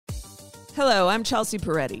Hello, I'm Chelsea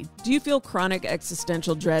Peretti. Do you feel chronic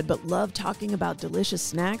existential dread but love talking about delicious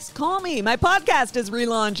snacks? Call me. My podcast is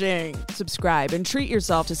relaunching. Subscribe and treat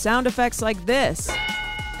yourself to sound effects like this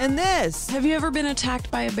and this. Have you ever been attacked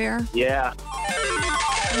by a bear? Yeah.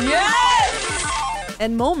 Yes!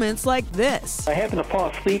 And moments like this. I happened to fall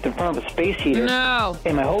asleep in front of a space heater. No.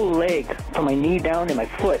 And my whole leg, from my knee down to my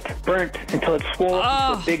foot, burnt until it swelled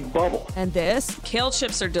up into a big bubble. And this. Kale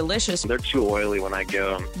chips are delicious. They're too oily when I get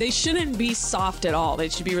them. They shouldn't be soft at all. They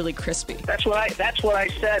should be really crispy. That's what I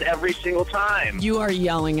said every single time. You are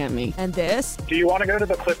yelling at me. And this. Do you want to go to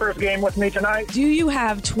the Clippers game with me tonight? Do you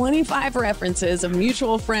have 25 references of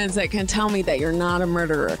mutual friends that can tell me that you're not a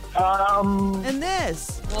murderer? And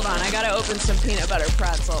this. Hold on, I gotta open some peanut butter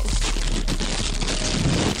pretzels.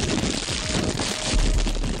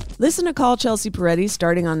 Listen to Call Chelsea Peretti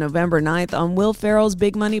starting on November 9th on Will Ferrell's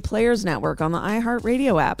Big Money Players Network on the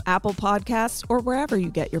iHeartRadio app, Apple Podcasts, or wherever you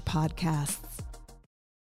get your podcasts.